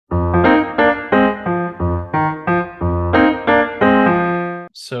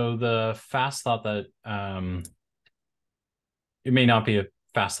So the fast thought that it may not be a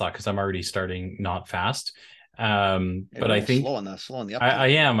fast thought because I'm already starting not fast. Hey, But I we're think slow on the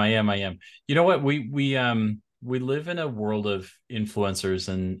I uptake. am. You know what? We live in a world of influencers,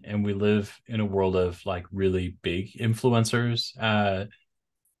 and we live in a world of like really big influencers.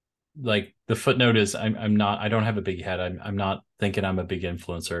 Like the footnote is I'm not, I don't have a big head. I'm not thinking I'm a big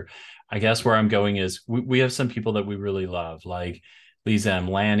influencer. I guess where I'm going is we have some people that we really love, like Liza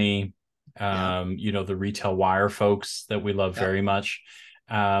Amalani, Yeah, the retail wire folks that we love yep, very much.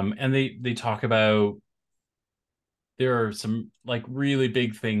 And they talk about, there are some like really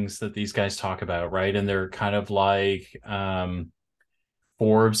big things that these guys talk about, right? And they're kind of like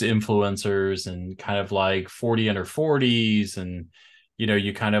Forbes influencers and kind of like 40 under 40s, and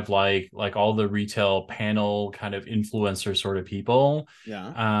you kind of like all the retail panel kind of influencer sort of people.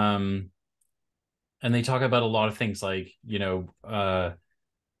 yeah. um and they talk about a lot of things like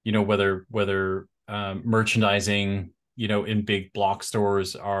whether merchandising in big block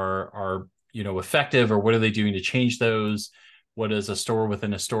stores are effective, or what are they doing to change those. What does a store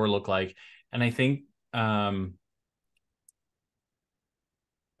within a store look like? And I think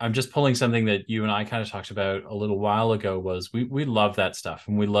I'm just pulling something that you and I kind of talked about a little while ago. Was we love that stuff,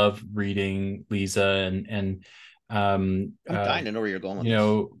 and we love reading Lisa and um I'm uh dying to know where you're going with you this.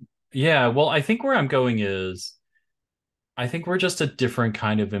 know yeah, well, I think where I'm going is, I think we're just a different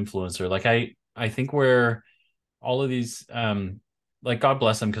kind of influencer. Like I think where all of these like God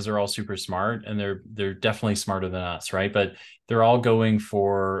bless them because they're all super smart, and they're definitely smarter than us, right? But they're all going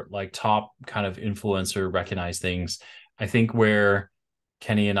for like top kind of influencer recognized things. I think where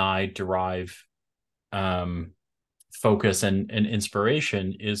Kenny and I derive um focus and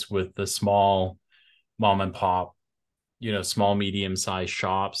inspiration is with the small mom and pop, small medium sized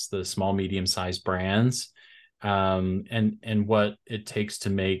shops, the small medium sized brands, and what it takes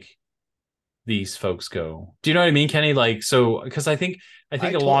to make these folks go. Do you know what I mean, Kenny? Like, so because I think I a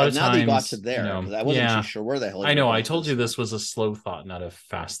told lot of now that you got to times, there because I wasn't too yeah, sure where the hell I you were know. I going with told you this one. this was a slow thought, not a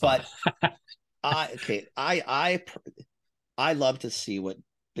fast thought. But I love to see what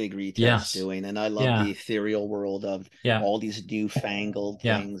big retail's Yes. doing, and I love the Yeah. ethereal world of Yeah. all these newfangled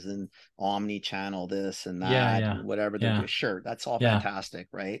Yeah. things and omni-channel this and Yeah. that Yeah. and whatever they're Yeah. doing. Sure, that's all Yeah. fantastic,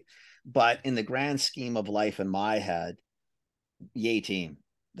 right? But in the grand scheme of life in my head, yay team.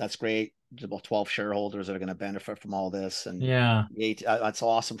 That's great. There's about 12 shareholders that are going to benefit from all this. And Yeah. yay, that's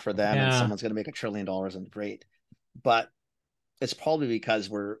awesome for them. And Yeah. someone's going to make $1 trillion and great. But it's probably because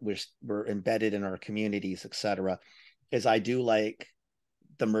we're embedded in our communities, etc. Is I do like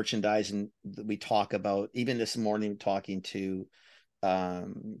the merchandising that we talk about. Even this morning, talking to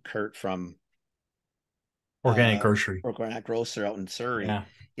Kurt from Organic grocery. organic grocer out in Surrey, Yeah.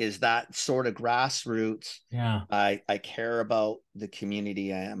 is that sort of grassroots. Yeah. I care about the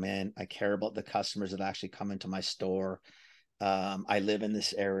community I am in. I care about the customers that actually come into my store. I live in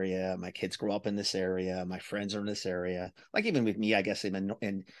this area. My kids grow up in this area. My friends are in this area. Like even with me, I guess I'm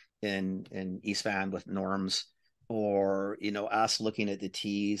in East Van with Norms, or us looking at the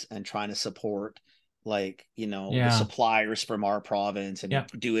teas and trying to support like the Yeah. suppliers from our province and Yeah.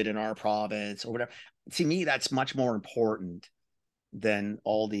 do it in our province or whatever. To me, that's much more important than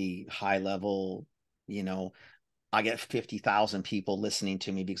all the high level, you know, I get 50,000 people listening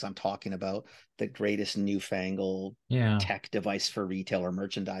to me because I'm talking about the greatest newfangled Yeah. tech device for retail or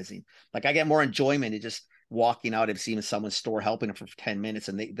merchandising. Like I get more enjoyment in just walking out and seeing someone's store, helping them for 10 minutes,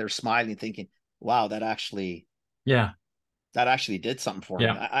 and they're smiling thinking, wow, Yeah. that actually did something for me.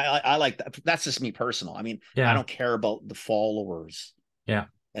 Yeah. I like that. That's just me personal. I mean, I Yeah. don't care about the followers Yeah.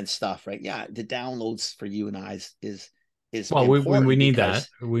 and stuff, right? Yeah, the downloads for you and I is Well, we important need that.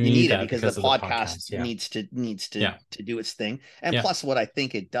 because We you need need it that because the because of the podcast podcast. Yeah. needs to Yeah. to do its thing. And Yeah. plus, what I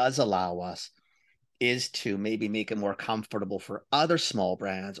think it does allow us is to maybe make it more comfortable for other small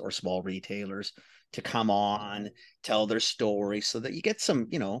brands or small retailers to come on, tell their story, so that you get some,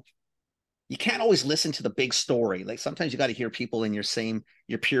 you can't always listen to the big story. Like sometimes you got to hear people in your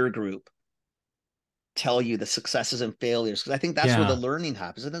peer group tell you the successes and failures, because I think that's where the Yeah. learning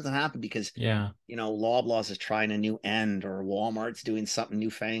happens. It doesn't happen because Yeah. Loblaws is trying a new end or Walmart's doing something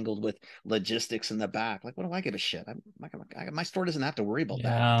newfangled with logistics in the back. Like, what do I give a shit? My store doesn't have to worry about that.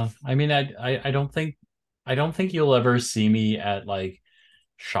 Yeah. I mean, I don't think you'll ever see me at like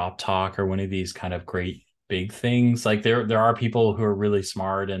Shop Talk or one of these kind of great big things. Like there are people who are really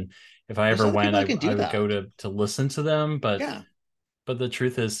smart, and if I There's ever other went, people I that can I do would go that. to listen to them. But Yeah. the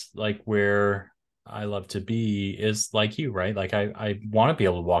truth is, like, where I love to be is like you, right? Like I want to be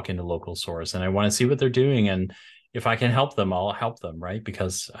able to walk into local stores, and I want to see what they're doing, and if I can help them, I'll help them, right?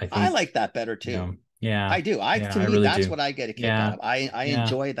 Because I I think, like that better you know, too. Yeah. I do. Yeah, To I me, really that's do. what I get a kick out Yeah. of. I Yeah.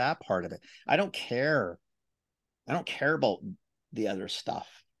 enjoy that part of it. I don't care. I don't care about the other stuff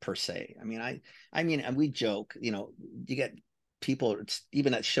per se. I mean, and we joke, you get people, it's,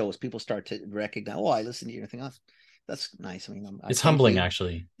 even at shows, people start to recognize, oh, I listen to you, anything else. That's nice. I mean, I It's thank humbling you.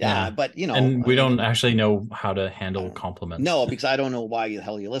 actually. Yeah, Yeah. but And I we don't mean, actually know how to I handle don't compliments. no, because I don't know why the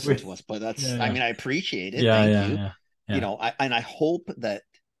hell you listen We- to us, but that's, yeah, I yeah. mean, I appreciate it. Yeah, Thank yeah, you. yeah. Yeah. And I hope that,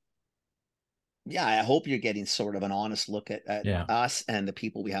 yeah, I hope you're getting sort of an honest look at Yeah. us and the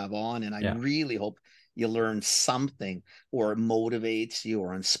people we have on. And I Yeah. really hope you learn something, or motivates you,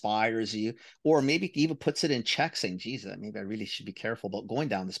 or inspires you, or maybe even puts it in check, saying, Jesus, maybe I really should be careful about going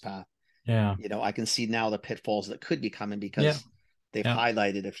down this path. Yeah. I can see now the pitfalls that could be coming Yeah. because they've Yeah.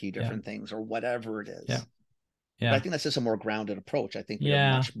 highlighted a few Yeah. different things, or whatever it Yeah. is. But I Yeah. think that's just a more grounded approach. I think you're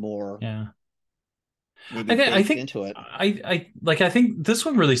Yeah. much more Yeah. maybe I baked think into it. I think this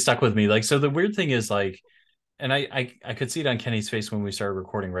one really stuck with me. Like, so the weird thing is like, and I could see it on Kenny's face when we started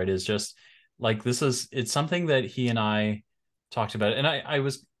recording, right? Is just like, it's something that he and I talked about. And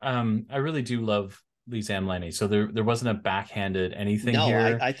I really do love Liza Amalani. So there wasn't a backhanded anything No,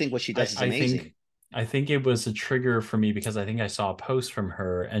 here. I think what she I, does is I amazing. think I think it was a trigger for me because I think I saw a post from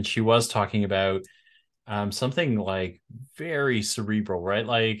her and she was talking about something like very cerebral, right?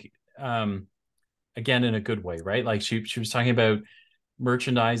 Like again in a good way, right? Like she was talking about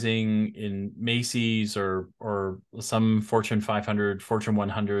merchandising in Macy's or some Fortune 500, Fortune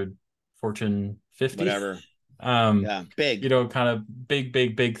 100, Fortune 50. Whatever. um Yeah, big. kind of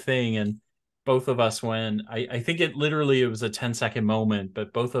big thing. And both of us went, I think it was a 10-second moment,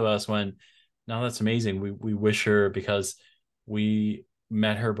 but both of us went, no, that's amazing. We wish her, because we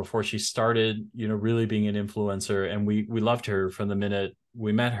met her before she started, really being an influencer, and we loved her from the minute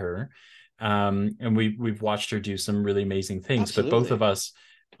we met her. And we've watched her do some really amazing things, but both of Absolutely. us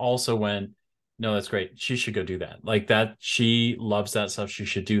also went, no, that's great. She should go do that. Like that, she loves that stuff. She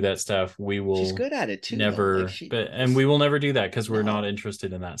should do that stuff. We She's will good at it too, though. Like never, she but and is we will never do that because we're not no.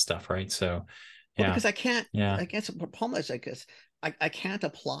 interested in that stuff, right? So, Well, yeah, because yeah, I guess the problem is, I guess I can't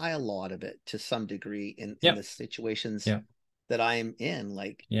apply a lot of it to some degree in yep, the situations yep, that I'm in,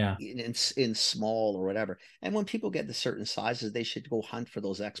 like yeah, in small or whatever. And when people get to certain sizes, they should go hunt for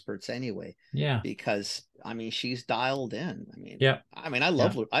those experts anyway, yeah, because I mean, she's dialed in. yeah, I mean,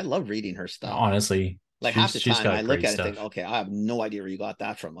 yeah. I love reading her stuff. Honestly, Like half the she's time I got look great at it and think, stuff. okay, I have no idea where you got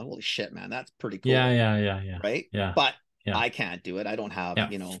that from. Like, holy shit, man, that's pretty Yeah, cool. yeah, yeah, yeah, Right? yeah, But yeah, I can't do it. I don't have,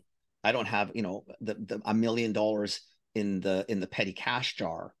 yeah, I don't have, the $1 million in the petty cash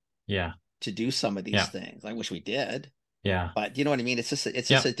jar yeah, to do some of these yeah, things. I wish we did, yeah, but you know what I mean? It's just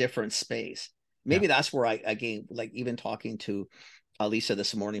yeah, a different space. yeah, Maybe that's where I again, like even talking to Lisa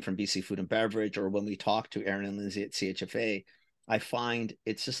this morning from BC Food and Beverage, or when we talked to Aaron and Lindsay at CHFA, I find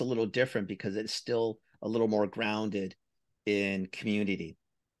it's just a little different because it's still a little more grounded in community.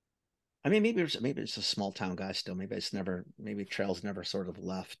 I mean, maybe it's a small town guy still. Maybe trails never sort of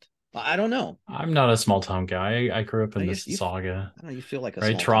left. I don't know. I'm not a small town guy. I grew up in You Mississauga, I don't know. You feel like a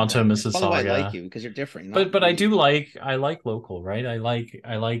right? small town Toronto, guy. It's probably why I like Mississauga. you, because you're different. You're But not I really. do like, I like local, right? I like,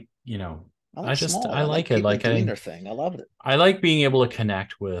 I like I small. I like like it. people Like doing their thing. I love it. I like being able to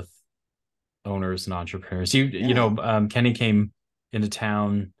connect with owners and entrepreneurs. Yeah. Kenny came into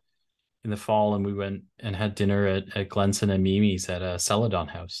town in the fall, and we went and had dinner at Glenson and Mimi's at a Celadon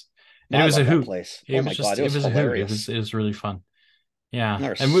house, and Well, it I was a love that hoot. place. It Oh was my God, just, it it was was a hoot. hilarious. It was really fun. Yeah,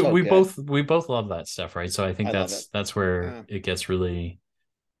 They're and so good. we both love that stuff, right? So I think I love it. that's where Yeah. it gets really,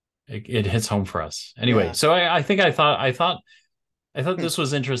 it hits home for us. Anyway, Yeah. so I think I thought Hmm. this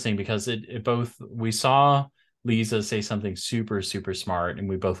was interesting because it both, we saw Lisa say something super super smart, and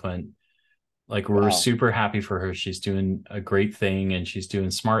we both went, like, we're Wow. super happy for her. She's doing a great thing and she's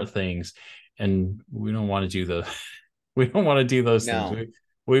doing smart things, and we don't want to do the we don't want to do those things. No.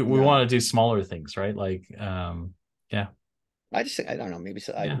 We No. want to do smaller things, right? Like yeah, I just think I don't know. Maybe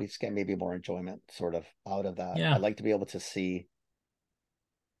so, yeah, we just get maybe more enjoyment sort of out of that. I yeah, like to be able to see.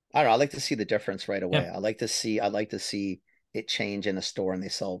 I don't know. I like to see the difference right yeah, away. I like to see it change in a store and they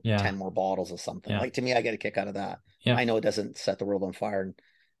sell yeah, 10 more bottles of something. yeah, Like to me, I get a kick out of that. yeah, I know it doesn't set the world on fire and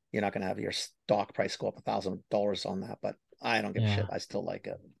you're not going to have your stock price go up $1,000 on that, but I don't give a shit. yeah, I still like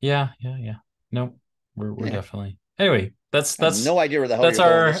it. yeah, yeah, yeah. No, we're Yeah. definitely, anyway, I have no idea where the hell that's you're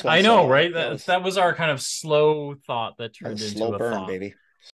going our, this one. I know, So right? that That was our kind of slow thought that was a turned slow into a burn, thought. baby.